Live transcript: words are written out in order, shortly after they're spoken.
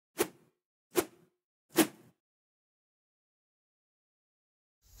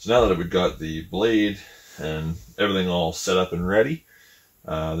So now that we've got the blade and everything all set up and ready,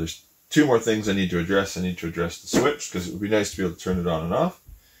 there's two more things I need to address. I need to address the switch, because it would be nice to be able to turn it on and off.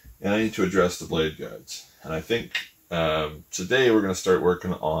 And I need to address the blade guides. And I think today we're going to start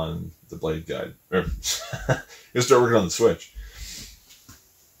working on the blade guide. We're going to start working on the switch.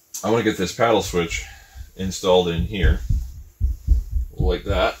 I want to get this paddle switch installed in here, like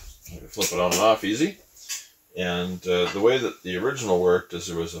that. Flip it on and off easy. And the way that the original worked is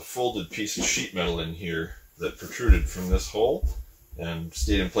there was a folded piece of sheet metal in here that protruded from this hole and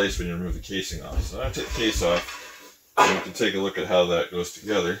stayed in place when you remove the casing off. So I'm going to take the case off, and we can take a look at how that goes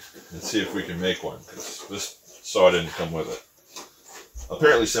together and see if we can make one, because this saw didn't come with it.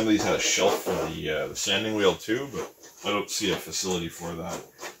 Apparently some of these had a shelf for the sanding wheel too, but I don't see a facility for that.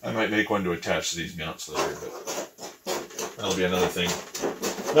 I might make one to attach to these mounts later, but that'll be another thing,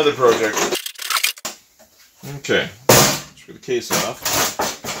 another project. Okay, let's get the case off.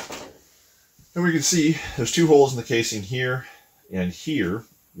 And we can see there's two holes in the casing here and here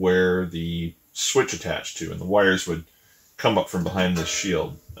where the switch attached to, and the wires would come up from behind this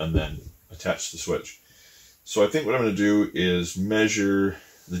shield and then attach to the switch. So I think what I'm going to do is measure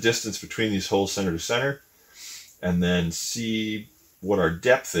the distance between these holes center to center, and then see what our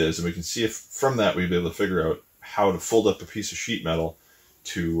depth is, and we can see if from that we'd be able to figure out how to fold up a piece of sheet metal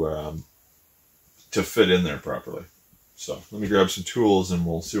to fit in there properly. So let me grab some tools and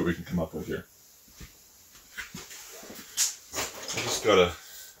we'll see what we can come up with here. I just got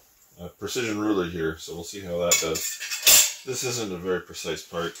a precision ruler here, so we'll see how that does. This isn't a very precise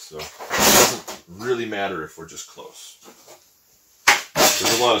part, so it doesn't really matter if we're just close.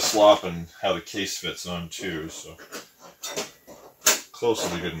 There's a lot of slop in how the case fits on too, so close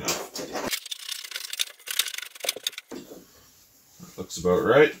will be good enough. That looks about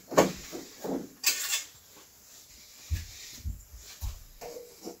right.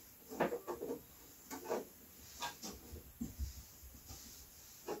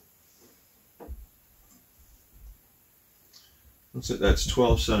 Looks like that's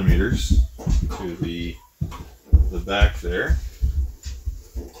 12 centimeters to the back there.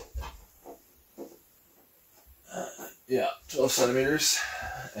 Yeah, 12 centimeters.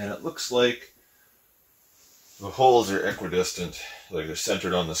 And it looks like the holes are equidistant, like they're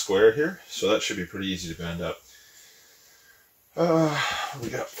centered on the square here. So that should be pretty easy to bend up. We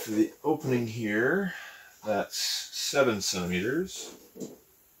got for the opening here, that's 7 centimeters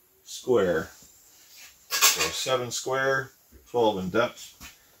square. So 7 square. 12 in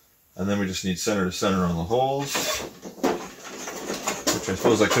depth, and then we just need center to center on the holes, which I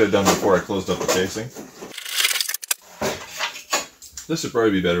suppose I could have done before I closed up the casing. This would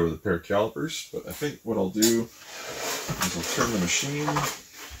probably be better with a pair of calipers, but I think what I'll do is I'll turn the machine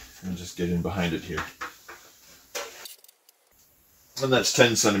and just get in behind it here. And that's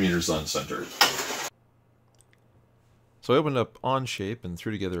 10 centimeters uncentered. So I opened up Onshape and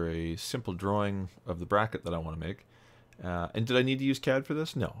threw together a simple drawing of the bracket that I want to make. And did I need to use CAD for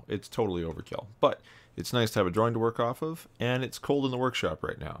this? No, it's totally overkill. But it's nice to have a drawing to work off of, and it's cold in the workshop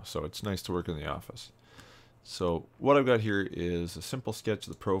right now, so it's nice to work in the office. So what I've got here is a simple sketch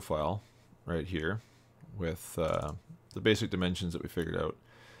of the profile right here with the basic dimensions that we figured out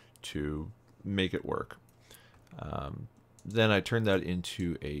to make it work. Then I turned that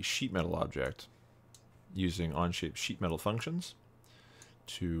into a sheet metal object using Onshape sheet metal functions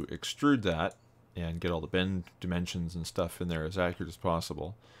to extrude that and get all the bend dimensions and stuff in there as accurate as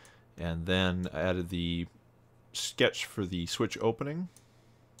possible. And then I added the sketch for the switch opening,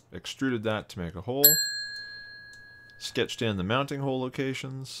 extruded that to make a hole, sketched in the mounting hole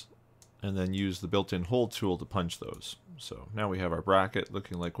locations, and then used the built-in hole tool to punch those. So now we have our bracket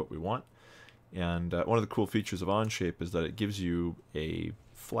looking like what we want. And one of the cool features of Onshape is that it gives you a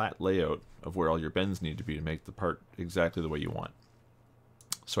flat layout of where all your bends need to be to make the part exactly the way you want.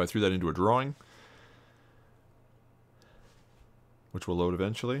 So I threw that into a drawing, which will load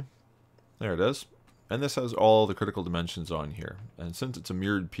eventually. There it is. And this has all the critical dimensions on here. And since it's a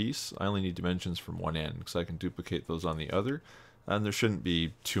mirrored piece, I only need dimensions from one end, because I can duplicate those on the other, and there shouldn't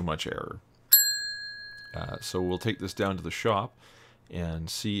be too much error. So we'll take this down to the shop and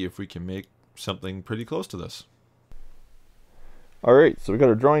see if we can make something pretty close to this. Alright, so we got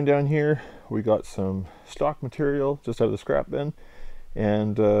our drawing down here. We got some stock material just out of the scrap bin,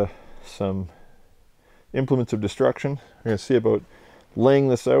 and some implements of destruction. We're going to see about laying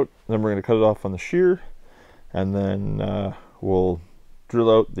this out, then we're going to cut it off on the shear, and then we'll drill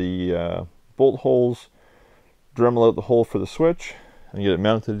out the bolt holes, Dremel out the hole for the switch, and get it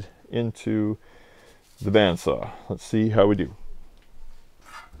mounted into the bandsaw. Let's see how we do.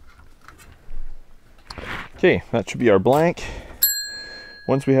 Okay, that should be our blank.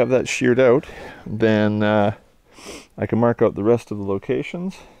 Once we have that sheared out, then I can mark out the rest of the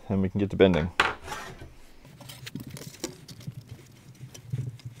locations and we can get to bending.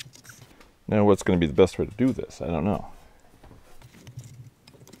 Now what's going to be the best way to do this? I don't know.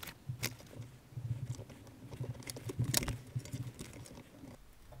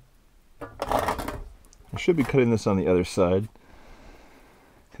 I should be cutting this on the other side,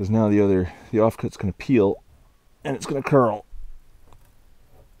 because now the offcut's going to peel and it's going to curl.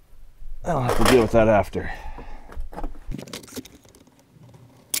 I'll have to deal with that after.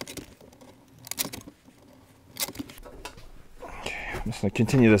 Okay, I'm just going to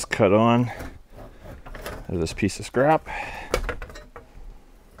continue this cut on out of this piece of scrap.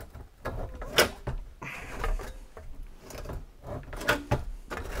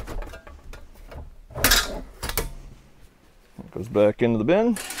 It goes back into the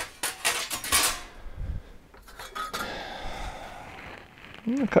bin.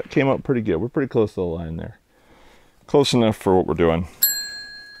 The cut came out pretty good. We're pretty close to the line there. Close enough for what we're doing.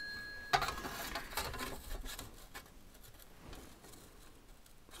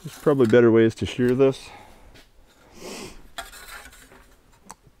 There's probably better ways to shear this,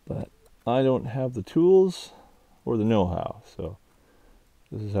 but I don't have the tools or the know-how, so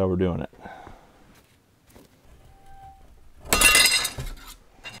this is how we're doing it.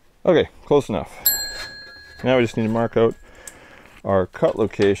 Okay, close enough. Now we just need to mark out our cut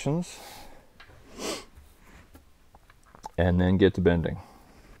locations and then get to bending.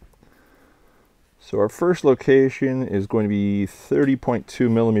 So our first location is going to be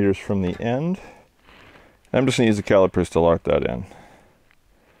 30.2 millimeters from the end. I'm just going to use the calipers to lock that in.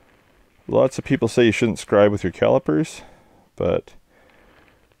 Lots of people say you shouldn't scribe with your calipers, but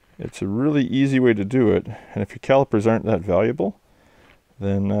it's a really easy way to do it, and if your calipers aren't that valuable,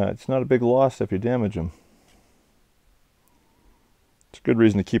 then it's not a big loss if you damage them. It's a good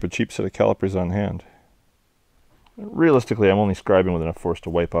reason to keep a cheap set of calipers on hand. Realistically, I'm only scribing with enough force to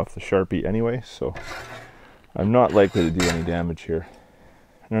wipe off the Sharpie anyway, so I'm not likely to do any damage here.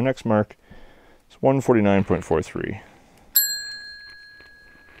 And our next mark is 149.43.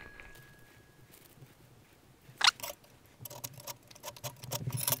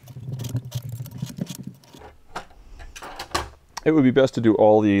 It would be best to do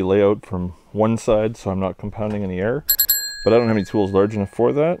all the layout from one side so I'm not compounding any air, but I don't have any tools large enough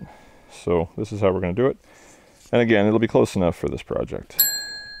for that, so this is how we're going to do it. And again, it'll be close enough for this project.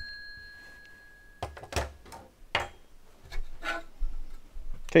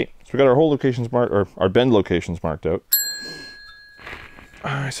 Okay, so we got our hole locations marked, or our bend locations marked out.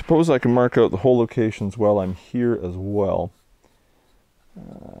 I suppose I can mark out the hole locations while I'm here as well.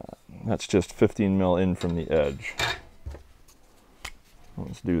 That's just 15 mil in from the edge.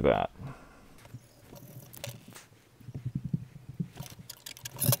 Let's do that.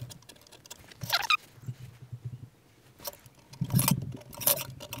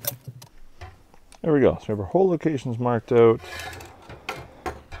 There we go. So we have our hole locations marked out.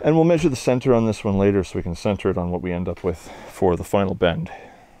 And we'll measure the center on this one later so we can center it on what we end up with for the final bend.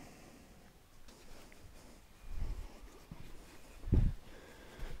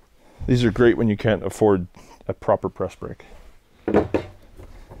 These are great when you can't afford a proper press brake.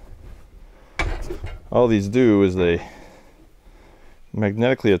 All these do is they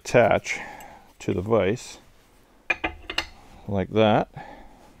magnetically attach to the vise like that.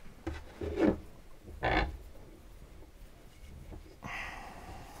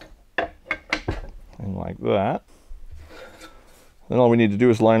 And like that. Then all we need to do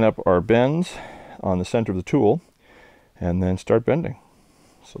is line up our bends on the center of the tool and then start bending.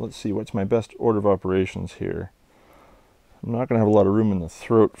 So let's see, what's my best order of operations here? I'm not going to have a lot of room in the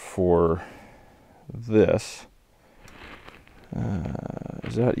throat for this.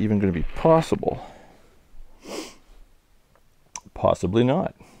 Is that even going to be possible? Possibly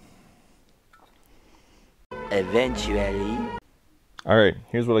not. Eventually. Alright,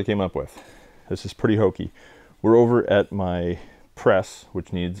 here's what I came up with. This is pretty hokey. We're over at my press,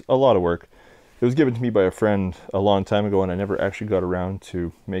 which needs a lot of work. It was given to me by a friend a long time ago, and I never actually got around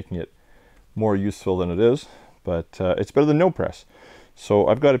to making it more useful than it is, but it's better than no press. So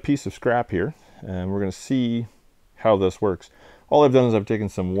I've got a piece of scrap here, and we're going to see how this works. All I've done is I've taken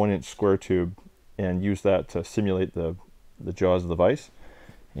some 1-inch square tube and used that to simulate the jaws of the vise,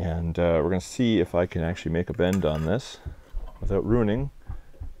 and we're going to see if I can actually make a bend on this without ruining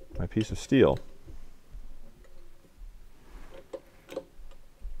my piece of steel.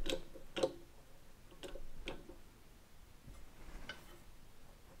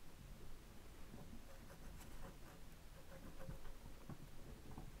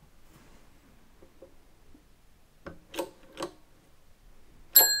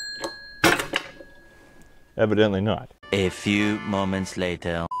 Evidently not. A few moments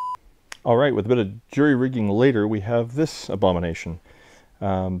later. Alright, with a bit of jury rigging later, we have this abomination.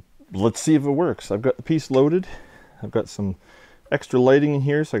 Let's see if it works. I've got the piece loaded. I've got some extra lighting in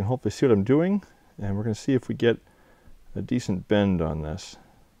here so I can hopefully see what I'm doing. And we're going to see if we get a decent bend on this.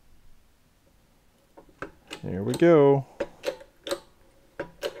 Here we go.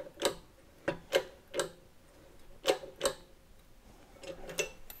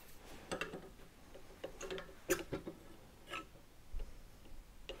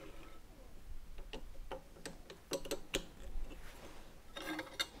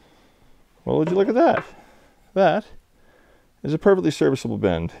 Well, would you look at that? That is a perfectly serviceable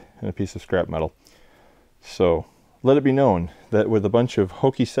bend in a piece of scrap metal. So let it be known that with a bunch of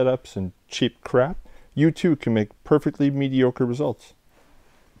hokey setups and cheap crap, you too can make perfectly mediocre results.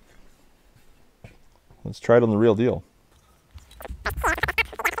 Let's try it on the real deal.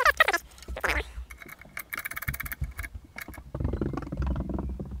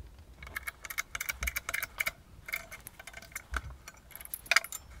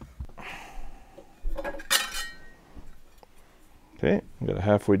 Okay, we got a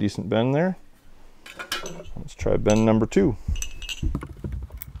halfway decent bend there. Let's try bend number 2.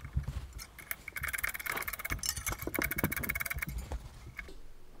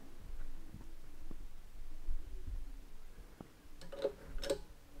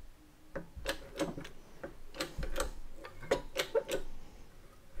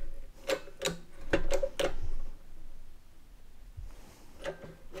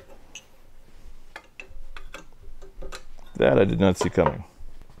 That I did not see coming.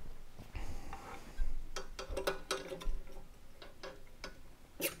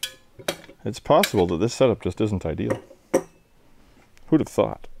 It's possible that this setup just isn't ideal. Who'd have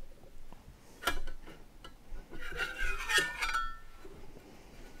thought?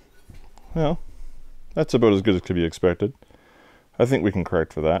 Well, that's about as good as could be expected. I think we can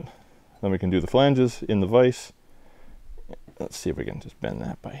correct for that. Then we can do the flanges in the vise. Let's see if we can just bend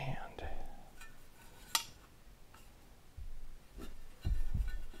that by hand.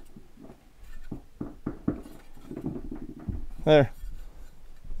 There.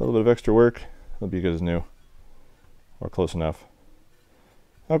 A little bit of extra work. It'll be good as new. Or close enough.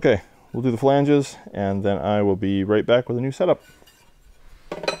 Okay, we'll do the flanges and then I will be right back with a new setup.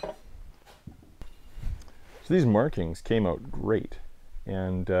 So these markings came out great.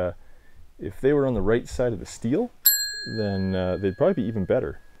 And if they were on the right side of the steel, then they'd probably be even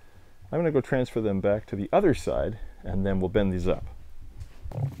better. I'm going to go transfer them back to the other side and then we'll bend these up.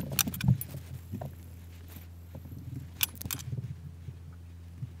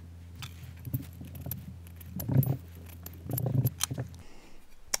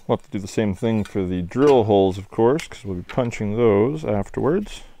 We'll have to do the same thing for the drill holes, of course, because we'll be punching those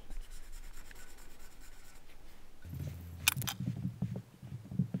afterwards.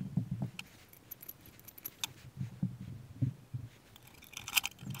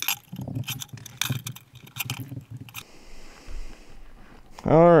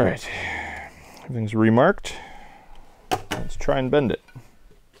 All right, everything's remarked. Let's try and bend it.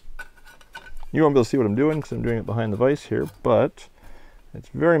 You won't be able to see what I'm doing because I'm doing it behind the vise here, but it's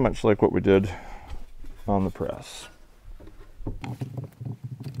very much like what we did on the press.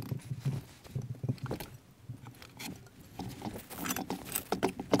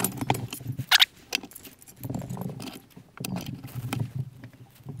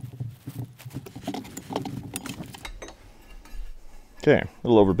 Okay, a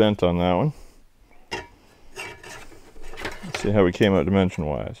little overbent on that one. Let's see how we came out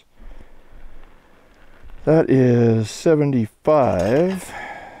dimension-wise. That is 75,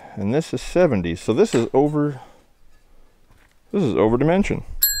 and this is 70. So this is over dimension.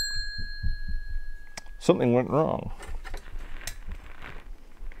 Something went wrong.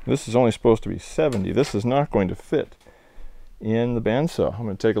 This is only supposed to be 70. This is not going to fit in the bandsaw. I'm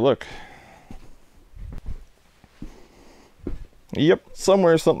going to take a look. Yep,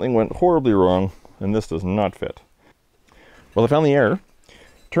 somewhere something went horribly wrong, and this does not fit. Well, I found the error.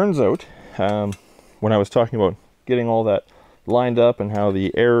 Turns out, when I was talking about getting all that lined up and how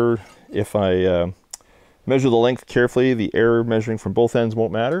the error, if I measure the length carefully, the error measuring from both ends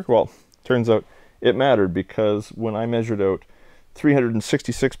won't matter. Well, turns out it mattered because when I measured out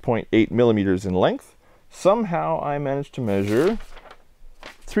 366.8 millimeters in length, somehow I managed to measure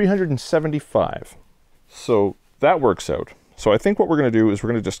 375. So that works out. So I think what we're going to do is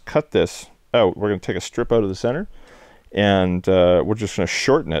we're going to just cut this out. We're going to take a strip out of the center and we're just going to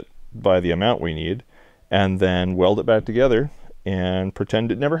shorten it by the amount we need and then weld it back together and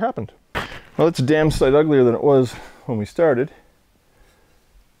pretend it never happened. Well, it's a damn sight uglier than it was when we started,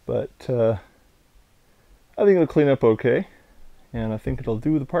 but I I think it'll clean up okay, and I think it'll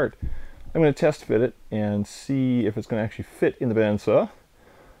do the part. I'm going to test fit it and see if it's going to actually fit in the bandsaw,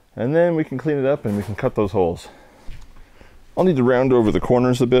 and then we can clean it up and we can cut those holes. I'll need to round over the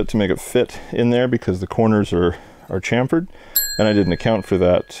corners a bit to make it fit in there because the corners are chamfered, and I didn't account for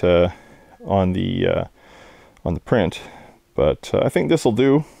that on the print. But I think this will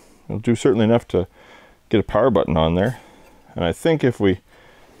do. It'll do certainly enough to get a power button on there, and I think if we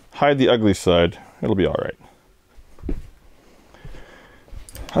hide the ugly side, it'll be all right.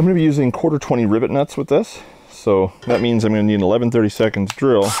 I'm going to be using 1/4 rivet nuts with this, so that means I'm going to need an 11/32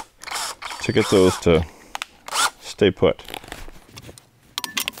 drill to get those to stay put.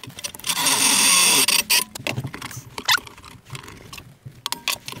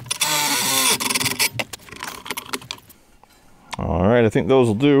 All right, I think those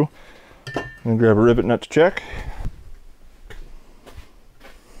will do. I'm going to grab a rivet nut to check.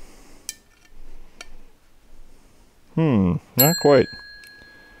 Not quite.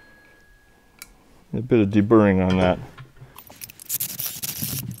 A bit of deburring on that.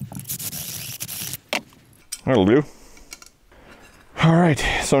 That'll do. All right,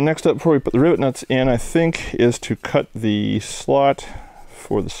 so next up before we put the rivet nuts in, I think, is to cut the slot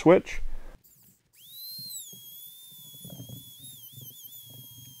for the switch.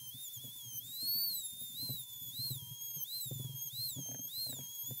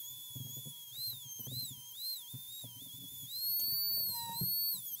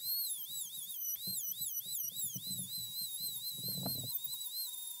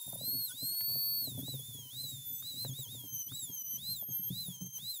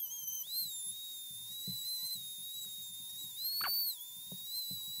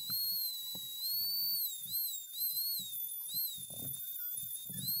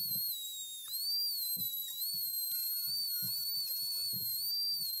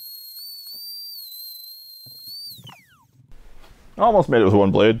 Almost made it with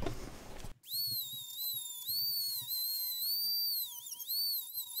one blade.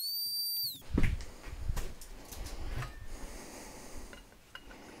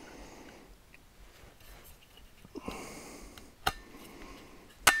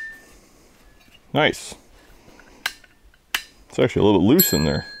 Nice. It's actually a little bit loose in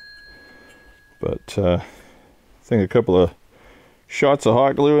there, but I think a couple of shots of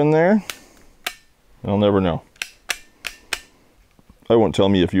hot glue in there, I'll never know. I won't tell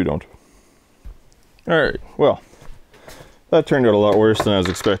me if you don't. Alright, well, that turned out a lot worse than I was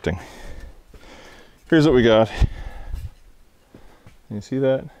expecting. Here's what we got. Can you see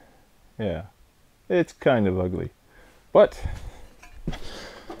that? Yeah, it's kind of ugly, but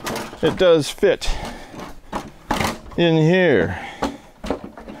it does fit in here.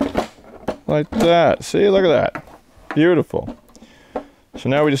 Like that. See, look at that. Beautiful. So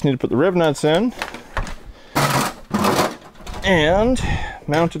now we just need to put the rivet nuts in and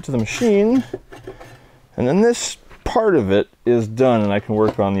mount it to the machine, and then this part of it is done and I can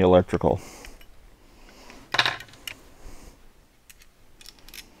work on the electrical.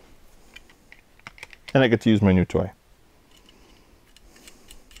 And I get to use my new toy.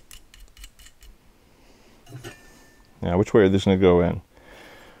 Now, which way are these going to go in?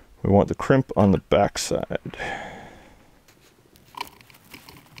 We want the crimp on the back side.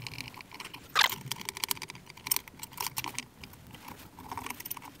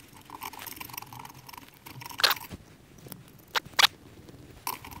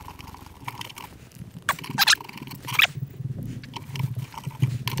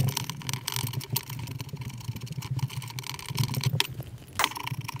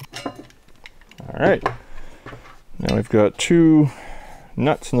 All right. Now we've got two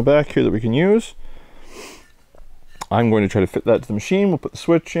nuts in the back here that we can use. I'm going to try to fit that to the machine. We'll put the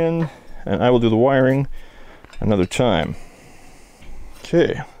switch in, and I will do the wiring another time.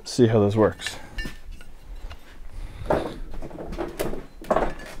 Okay, let's see how this works.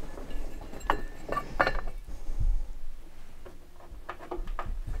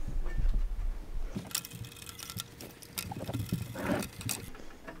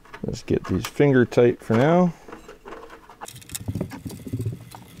 Let's get these finger tight for now.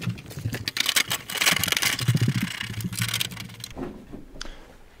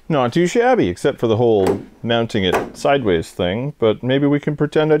 Not too shabby, except for the whole mounting it sideways thing, but maybe we can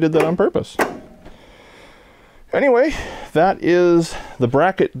pretend I did that on purpose. Anyway, that is the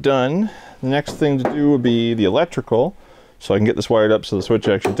bracket done. The next thing to do would be the electrical, so I can get this wired up so the switch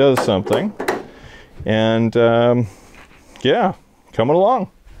actually does something. And yeah, coming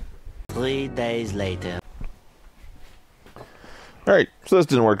along. 3 days later. Alright, so this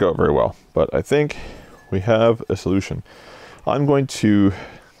didn't work out very well, but I think we have a solution. I'm going to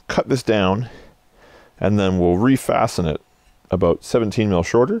cut this down and then we'll refasten it about 17 mil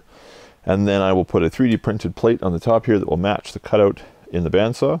shorter, and then I will put a 3D printed plate on the top here that will match the cutout in the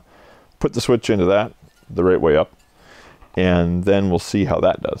bandsaw, put the switch into that the right way up, and then we'll see how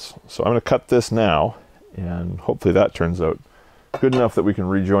that does. So I'm going to cut this now, and hopefully that turns out good enough that we can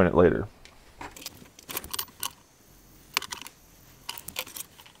rejoin it later.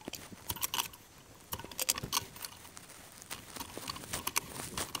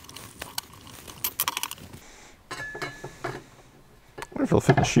 I wonder if it'll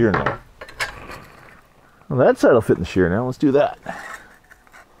fit in the shear now. Well, that side will fit in the shear now. Let's do that.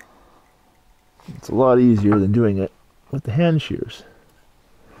 It's a lot easier than doing it with the hand shears.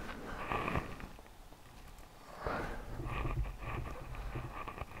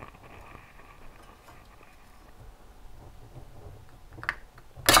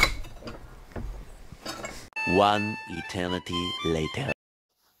 One eternity later.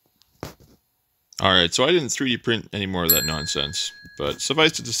 Alright, so I didn't 3D print any more of that nonsense, but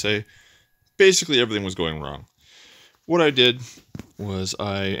suffice it to say, basically everything was going wrong. What I did was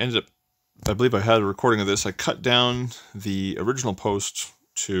I believe I had a recording of this, I cut down the original post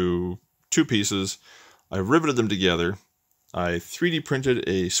to 2 pieces, I riveted them together, I 3D printed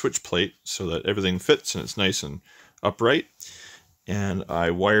a switch plate so that everything fits and it's nice and upright, and I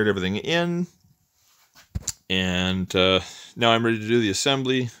wired everything in, and now I'm ready to do the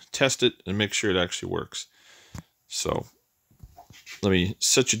assembly, test it, and make sure it actually works. So let me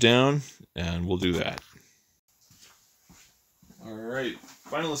set you down and we'll do that. Alright,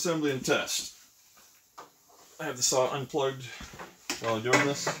 final assembly and test. I have the saw unplugged while I'm doing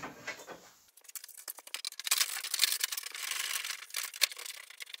this.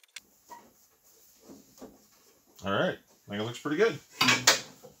 Alright, I think it looks pretty good.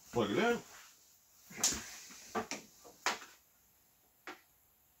 Plug it in.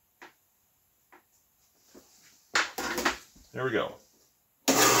 There we go.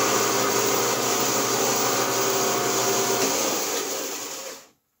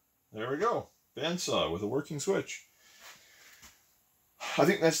 There we go. Bandsaw with a working switch. I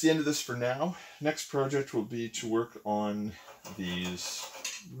think that's the end of this for now. Next project will be to work on these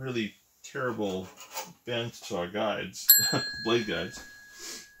really terrible bandsaw guides, blade guides.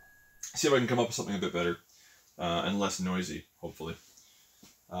 See if I can come up with something a bit better and less noisy, hopefully.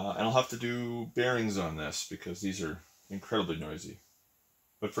 And I'll have to do bearings on this because these are incredibly noisy.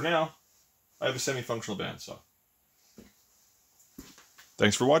 But for now, I have a semi-functional bandsaw.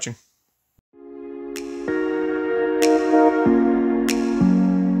 Thanks for watching.